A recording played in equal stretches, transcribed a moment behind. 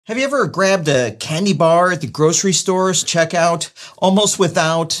Have you ever grabbed a candy bar at the grocery store's checkout almost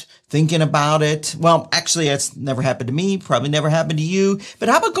without thinking about it? Well, actually, that's never happened to me, probably never happened to you. But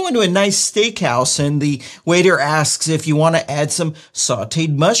how about going to a nice steakhouse and the waiter asks if you want to add some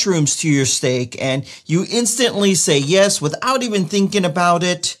sauteed mushrooms to your steak, and you instantly say yes without even thinking about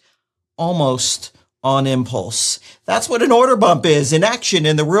it, almost on impulse. That's what an order bump is in action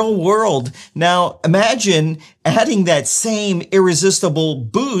in the real world. Now, imagine adding that same irresistible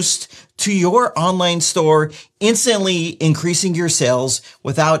boost to your online store, instantly increasing your sales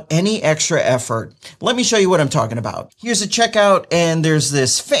without any extra effort. Let me show you what I'm talking about. Here's a checkout, and there's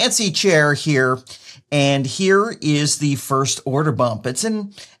this fancy chair here. And here is the first order bump. It's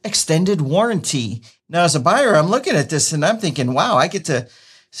an extended warranty. Now, as a buyer, I'm looking at this and I'm thinking, wow, I get to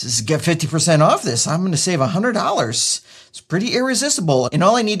get 50% off this. I'm going to save $100. It's pretty irresistible. And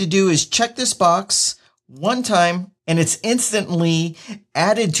all I need to do is check this box one time, and it's instantly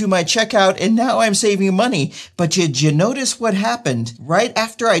added to my checkout, and now I'm saving money. But did you notice what happened? Right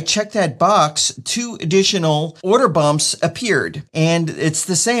after I checked that box, 2 additional order bumps appeared. And it's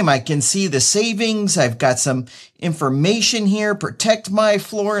the same. I can see the savings. I've got some information here. Protect my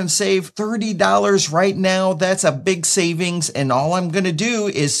floor and save $30 right now. That's a big savings. And all I'm going to do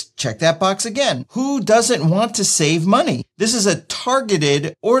is check that box again. Who doesn't want to save money? This is a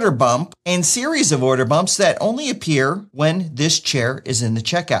targeted order bump and series of order bumps that only appear when this chair is in the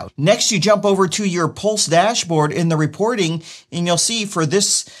checkout. Next, you jump over to your Pulse dashboard in the reporting, and you'll see for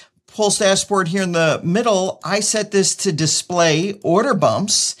this Pulse dashboard here in the middle, I set this to display order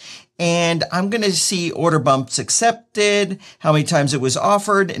bumps. And I'm going to see order bumps accepted, how many times it was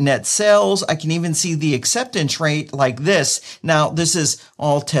offered, net sales. I can even see the acceptance rate like this. Now, this is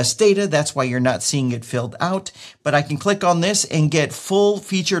all test data. That's why you're not seeing it filled out. But I can click on this and get full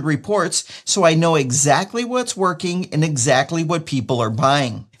featured reports so I know exactly what's working and exactly what people are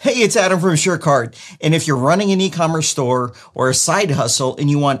buying. Hey, it's Adam from SureCart. And if you're running an e-commerce store or a side hustle and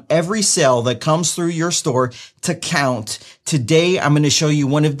you want every sale that comes through your store to count, today I'm going to show you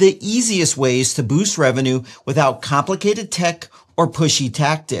one of the easiest ways to boost revenue without complicated tech or pushy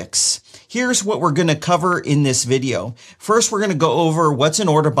tactics. Here's what we're going to cover in this video. First, we're going to go over what's an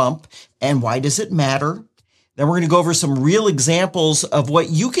order bump and why does it matter. Then we're going to go over some real examples of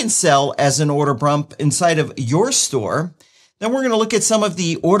what you can sell as an order bump inside of your store. Then we're going to look at some of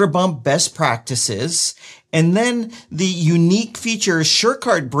the order bump best practices, and then the unique features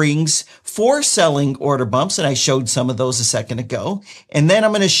SureCart brings for selling order bumps, and I showed some of those a second ago. And then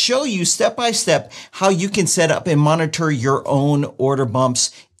I'm going to show you step by step how you can set up and monitor your own order bumps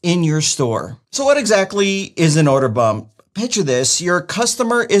in your store. So what exactly is an order bump? Picture this, your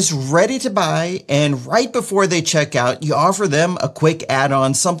customer is ready to buy, and right before they check out, you offer them a quick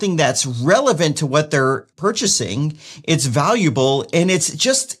add-on, something that's relevant to what they're purchasing. It's valuable, and it's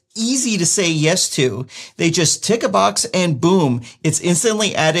just easy to say yes to. They just tick a box and boom, it's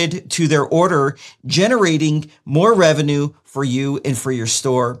instantly added to their order, generating more revenue for you and for your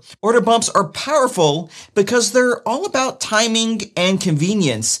store. Order bumps are powerful because they're all about timing and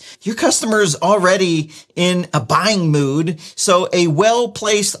convenience. Your customer is already in a buying mood, so a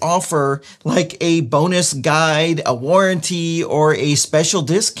well-placed offer like a bonus guide, a warranty, or a special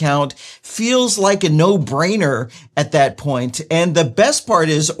discount feels like a no-brainer at that point. And the best part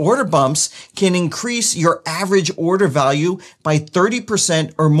is order bumps can increase your average order value by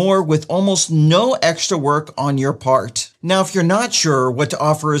 30% or more with almost no extra work on your part. Now, if you're not sure what to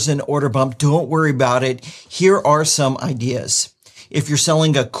offer as an order bump, don't worry about it. Here are some ideas. If you're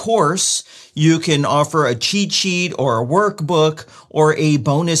selling a course, you can offer a cheat sheet or a workbook or a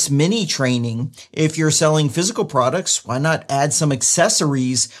bonus mini training. If you're selling physical products, why not add some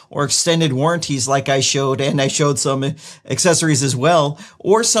accessories or extended warranties like I showed, and I showed some accessories as well,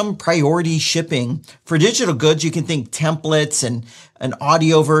 or some priority shipping. For digital goods, you can think templates and an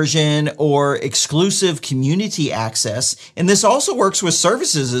audio version or exclusive community access. And this also works with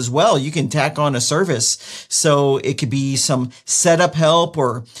services as well. You can tack on a service. So it could be some setup help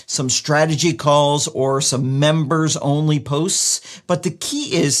or some strategy calls or some members only posts. But the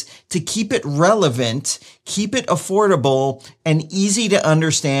key is to keep it relevant, keep it affordable, and easy to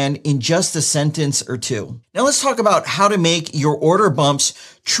understand in just a sentence or two. Now let's talk about how to make your order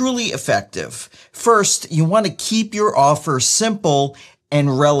bumps truly effective. First, you want to keep your offer simple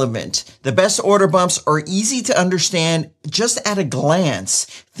and relevant. The best order bumps are easy to understand just at a glance.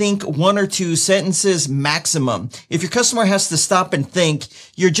 think 1 or 2 sentences maximum. If your customer has to stop and think,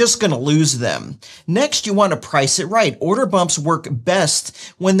 you're just going to lose them. Next, you want to price it right. Order bumps work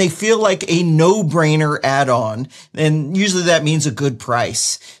best when they feel like a no-brainer add-on, and usually that means a good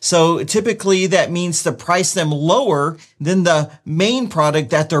price. So typically that means to price them lower than the main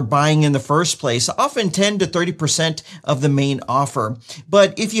product that they're buying in the first place, often 10 to 30% of the main offer.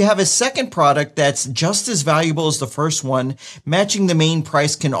 But if you have a second product that's just as valuable as the first one, matching the main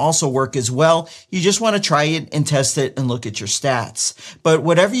price can also work as well. You just want to try it and test it and look at your stats. But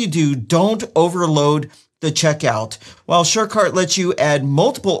whatever you do, don't overload the checkout. While SureCart lets you add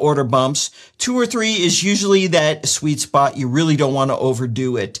multiple order bumps, 2 or 3 is usually that sweet spot. You really don't want to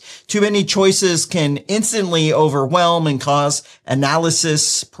overdo it. Too many choices can instantly overwhelm and cause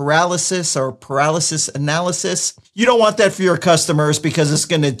analysis paralysis or paralysis analysis. You don't want that for your customers because it's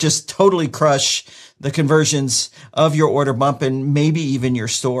going to just totally crush the conversions of your order bump and maybe even your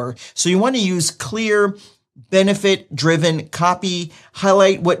store. So you want to use clear, benefit-driven copy,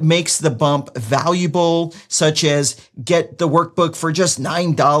 highlight what makes the bump valuable, such as get the workbook for just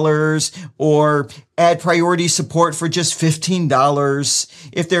 $9 or add priority support for just $15.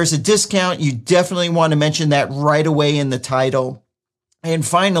 If there's a discount, you definitely want to mention that right away in the title. And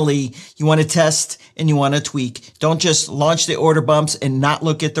finally, you want to test and you want to tweak. Don't just launch the order bumps and not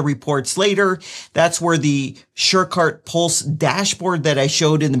look at the reports later. That's where the SureCart Pulse dashboard that I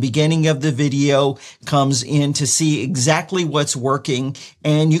showed in the beginning of the video comes in to see exactly what's working.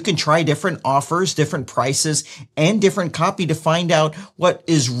 And you can try different offers, different prices, and different copy to find out what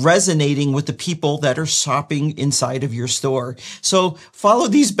is resonating with the people that are shopping inside of your store. So follow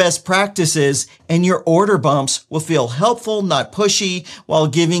these best practices and your order bumps will feel helpful, not pushy, while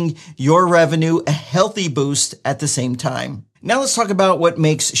giving your revenue a healthy boost at the same time. Now let's talk about what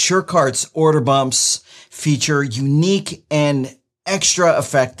makes SureCart's order bumps feature unique and extra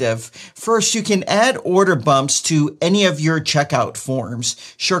effective. First, you can add order bumps to any of your checkout forms.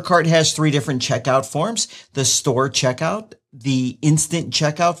 SureCart has 3 different checkout forms: the store checkout, the instant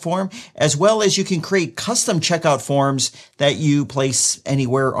checkout form, as well as you can create custom checkout forms that you place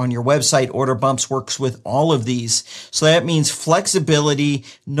anywhere on your website. Order bumps works with all of these. So that means flexibility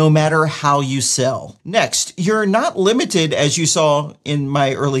no matter how you sell. Next, you're not limited, as you saw in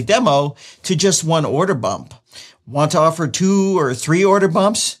my early demo, to just 1 order bump. Want to offer 2 or 3 order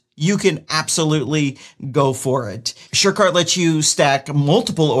bumps? You can absolutely go for it. SureCart lets you stack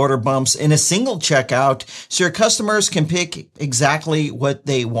multiple order bumps in a single checkout so your customers can pick exactly what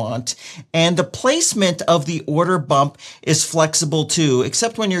they want. And the placement of the order bump is flexible too,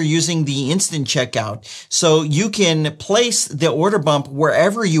 except when you're using the instant checkout. So you can place the order bump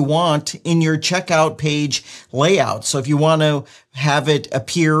wherever you want in your checkout page layout. So if you want to have it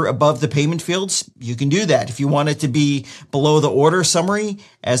appear above the payment fields, you can do that. If you want it to be below the order summary,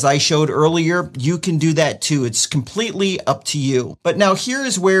 as I showed earlier, you can do that too. It's completely up to you. But now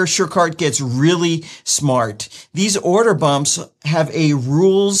here's where SureCart gets really smart. These order bumps have a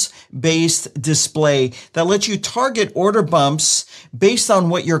rules-based display that lets you target order bumps based on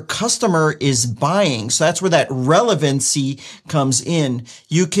what your customer is buying. So that's where that relevancy comes in.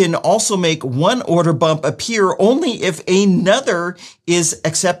 You can also make one order bump appear only if another is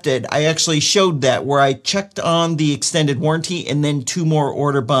accepted. I actually showed that where I checked on the extended warranty and then 2 more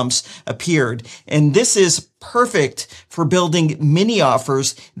order bumps appeared. And this is perfect for building mini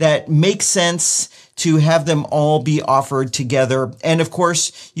offers that make sense to have them all be offered together. And of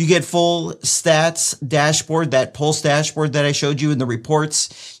course, you get full stats dashboard, that Pulse dashboard that I showed you in the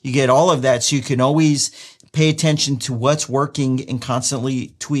reports. You get all of that so you can always pay attention to what's working and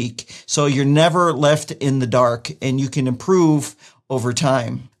constantly tweak. So you're never left in the dark and you can improve over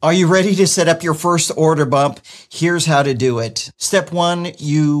time. Are you ready to set up your first order bump? Here's how to do it. Step 1,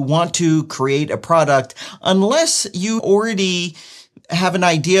 you want to create a product. Unless you already have an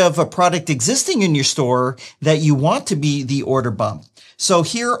idea of a product existing in your store that you want to be the order bump. So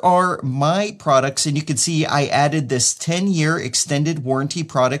here are my products, and you can see I added this 10-year extended warranty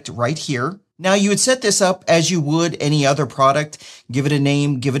product right here. Now you would set this up as you would any other product, give it a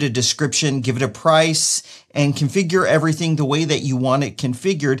name, give it a description, give it a price, and configure everything the way that you want it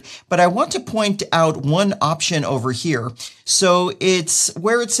configured. But I want to point out one option over here. So it's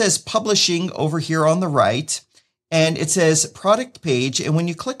where it says publishing over here on the right, and it says product page. And when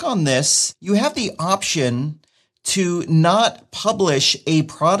you click on this, you have the option to not publish a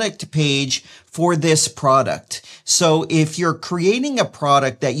product page for this product. So if you're creating a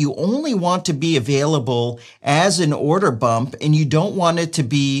product that you only want to be available as an order bump and you don't want it to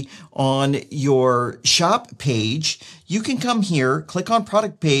be on your shop page, you can come here, click on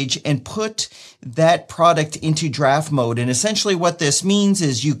product page, and put that product into draft mode. And essentially what this means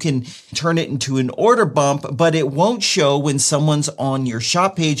is you can turn it into an order bump, but it won't show when someone's on your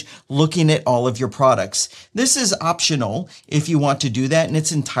shop page looking at all of your products. This is optional if you want to do that, and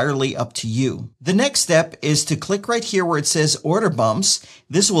it's entirely up to you. The next step is to click right here where it says order bumps.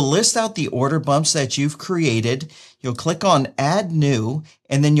 This will list out the order bumps that you've created. You'll click on add new,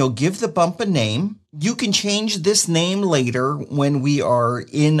 and then you'll give the bump a name. You can change this name later when we are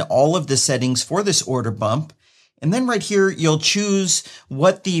in all of the settings for this order bump. And then right here, you'll choose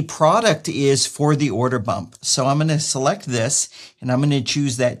what the product is for the order bump. So I'm going to select this, and I'm going to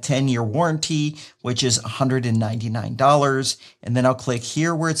choose that 10-year warranty, which is $199. And then I'll click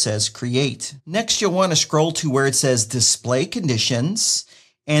here where it says create. Next, you'll want to scroll to where it says display conditions.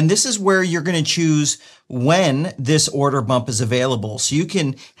 And this is where you're going to choose when this order bump is available. So you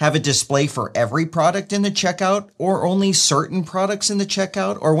can have a display for every product in the checkout, or only certain products in the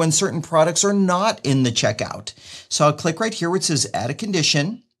checkout, or when certain products are not in the checkout. So I'll click right here where it says add a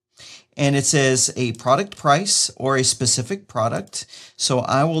condition, and it says a product price or a specific product. So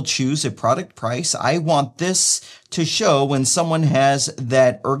I will choose a product price. I want this to show when someone has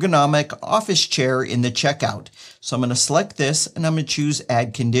that ergonomic office chair in the checkout. So I'm going to select this, and I'm going to choose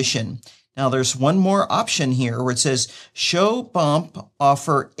add condition. Now there's one more option here where it says show bump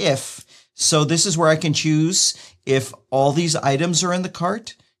offer if. So this is where I can choose if all these items are in the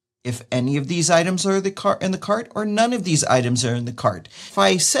cart, if any of these items are in the cart, or none of these items are in the cart. If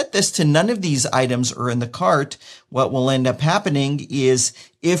I set this to none of these items are in the cart, what will end up happening is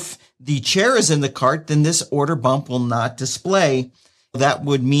if the chair is in the cart, then this order bump will not display. That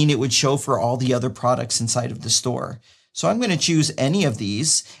would mean it would show for all the other products inside of the store. So I'm going to choose any of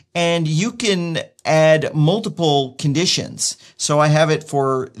these, and you can add multiple conditions. So I have it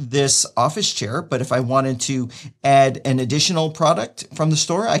for this office chair, but if I wanted to add an additional product from the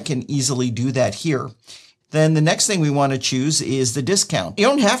store, I can easily do that here. Then the next thing we want to choose is the discount. You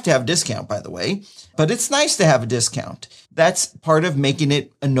don't have to have a discount, by the way, but it's nice to have a discount. That's part of making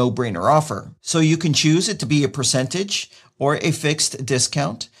it a no-brainer offer. So you can choose it to be a percentage or a fixed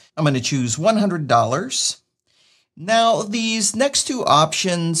discount. I'm going to choose $100. Now, these next two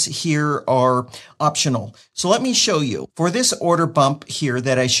options here are optional. So let me show you. For this order bump here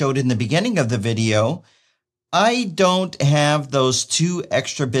that I showed in the beginning of the video, I don't have those two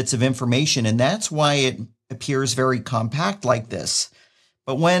extra bits of information, and that's why it appears very compact like this.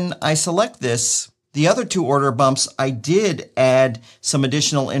 But when I select this, the other two order bumps, I did add some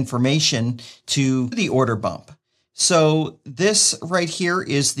additional information to the order bump. So this right here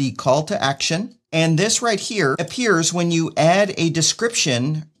is the call to action. And this right here appears when you add a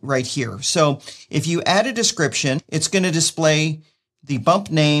description right here. So if you add a description, it's going to display the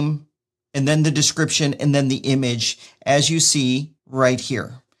bump name and then the description and then the image as you see right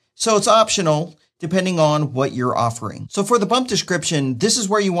here. So it's optional depending on what you're offering. So for the bump description, this is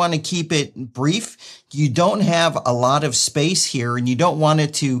where you want to keep it brief. You don't have a lot of space here, and you don't want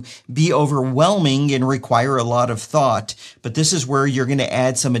it to be overwhelming and require a lot of thought. But this is where you're going to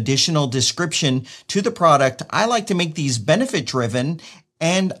add some additional description to the product. I like to make these benefit driven,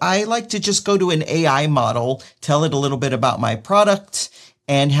 and I like to just go to an AI model, tell it a little bit about my product,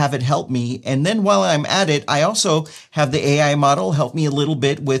 and have it help me. And then while I'm at it, I also have the AI model help me a little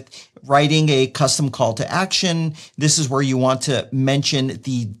bit with writing a custom call to action. This is where you want to mention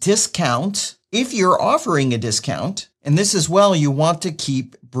the discount if you're offering a discount. And this as well, you want to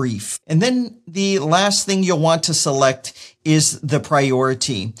keep brief. And then the last thing you'll want to select is the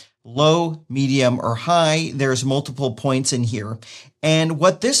priority. Low, medium, or high. There's multiple points in here. And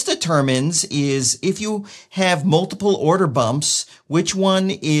what this determines is if you have multiple order bumps, which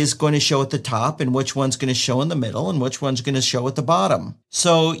one is going to show at the top and which one's going to show in the middle and which one's going to show at the bottom.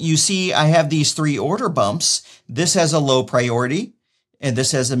 So you see I have these three order bumps. This has a low priority, and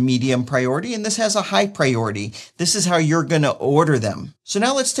this has a medium priority, and this has a high priority. This is how you're going to order them. So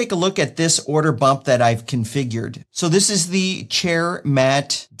now let's take a look at this order bump that I've configured. So this is the chair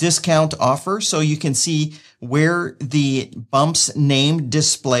mat discount offer. So you can see where the bump's name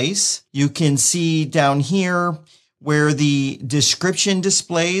displays. You can see down here where the description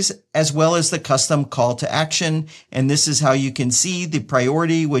displays, as well as the custom call to action. And this is how you can see the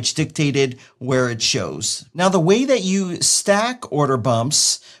priority, which dictated where it shows. Now, the way that you stack order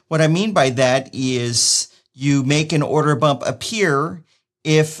bumps, what I mean by that is you make an order bump appear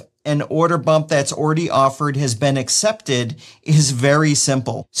if an order bump that's already offered has been accepted is very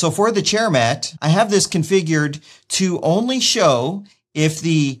simple. So for the chair mat, I have this configured to only show if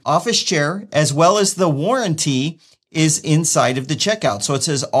the office chair as well as the warranty is inside of the checkout. So it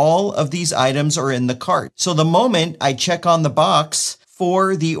says all of these items are in the cart. So the moment I check on the box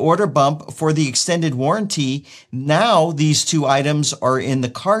for the order bump for the extended warranty, now these two items are in the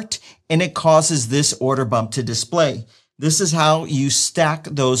cart and it causes this order bump to display. This is how you stack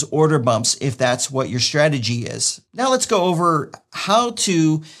those order bumps if that's what your strategy is. Now let's go over how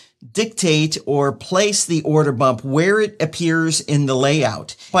to dictate or place the order bump where it appears in the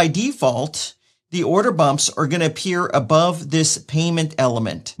layout. By default, the order bumps are going to appear above this payment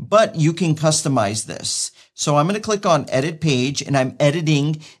element, but you can customize this. So I'm going to click on edit page and I'm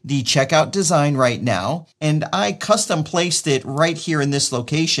editing the checkout design right now. And I custom placed it right here in this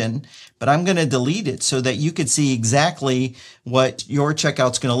location, but I'm going to delete it so that you could see exactly what your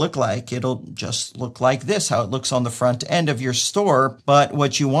checkout's going to look like. It'll just look like this, how it looks on the front end of your store. But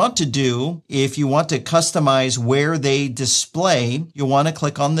what you want to do, if you want to customize where they display, you'll want to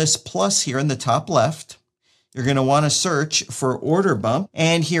click on this plus here in the top left. You're going to want to search for order bump,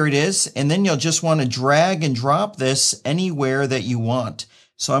 and here it is. And then you'll just want to drag and drop this anywhere that you want.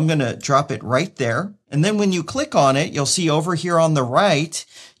 So I'm going to drop it right there. And then when you click on it, you'll see over here on the right,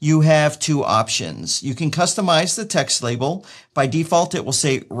 you have two options. You can customize the text label. By default, it will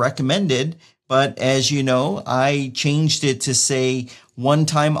say recommended. But as you know, I changed it to say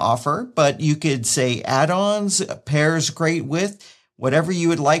one-time offer, but you could say add-ons, pairs great with. Whatever you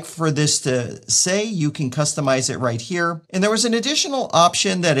would like for this to say, you can customize it right here. And there was an additional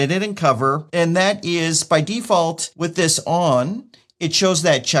option that it didn't cover, and that is by default with this on, it shows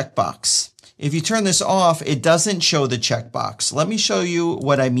that checkbox. If you turn this off, it doesn't show the checkbox. Let me show you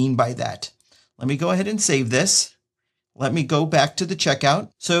what I mean by that. Let me go ahead and save this. Let me go back to the checkout.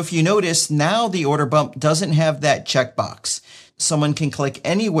 So if you notice, now the order bump doesn't have that checkbox. Someone can click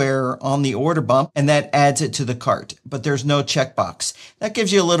anywhere on the order bump and that adds it to the cart, but there's no checkbox. That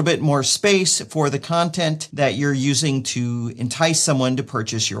gives you a little bit more space for the content that you're using to entice someone to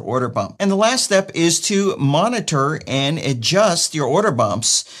purchase your order bump. And the last step is to monitor and adjust your order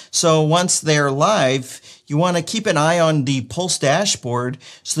bumps. So once they're live, you want to keep an eye on the Pulse dashboard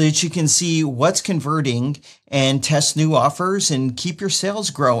so that you can see what's converting and test new offers and keep your sales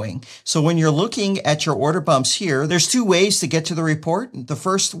growing. So when you're looking at your order bumps here, there's two ways to get to the report. The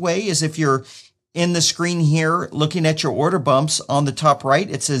first way is if you're in the screen here looking at your order bumps on the top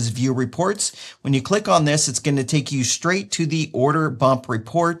right, it says view reports. When you click on this, it's going to take you straight to the order bump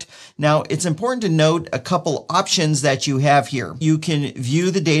report. Now, it's important to note a couple options that you have here. You can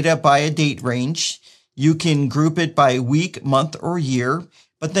view the data by a date range. You can group it by week, month, or year.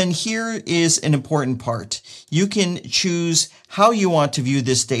 But then here is an important part. You can choose how you want to view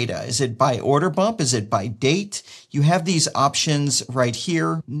this data. Is it by order bump? Is it by date? You have these options right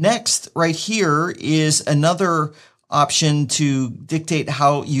here. Next, right here is another option to dictate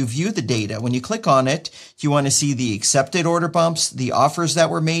how you view the data. When you click on it, you want to see the accepted order bumps, the offers that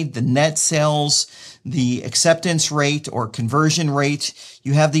were made, the net sales, the acceptance rate or conversion rate.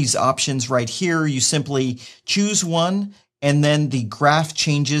 You have these options right here. You simply choose one, and then the graph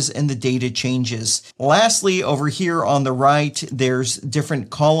changes and the data changes. Lastly, over here on the right, there's different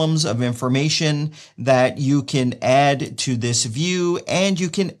columns of information that you can add to this view, and you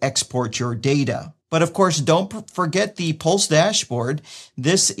can export your data. But of course, don't forget the Pulse dashboard.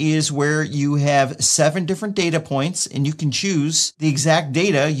 This is where you have 7 different data points and you can choose the exact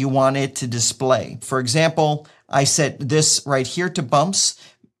data you want it to display. For example, I set this right here to bumps.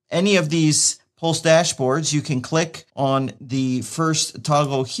 Any of these Pulse dashboards, you can click on the first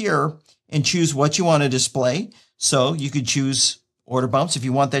toggle here and choose what you want to display. So you could choose order bumps if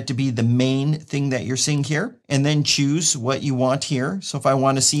you want that to be the main thing that you're seeing here, and then choose what you want here. So if I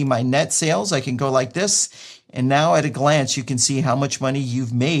want to see my net sales, I can go like this. And now at a glance, you can see how much money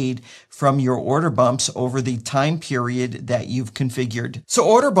you've made from your order bumps over the time period that you've configured. So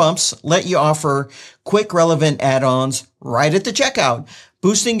order bumps let you offer quick, relevant add-ons right at the checkout,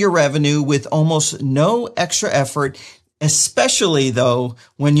 boosting your revenue with almost no extra effort, especially though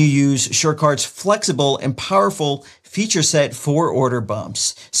when you use SureCart's flexible and powerful feature set for order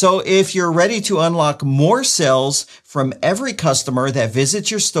bumps. So if you're ready to unlock more sales from every customer that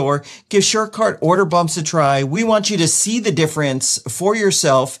visits your store, give SureCart order bumps a try. We want you to see the difference for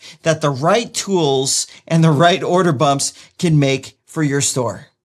yourself that the right tools and the right order bumps can make for your store.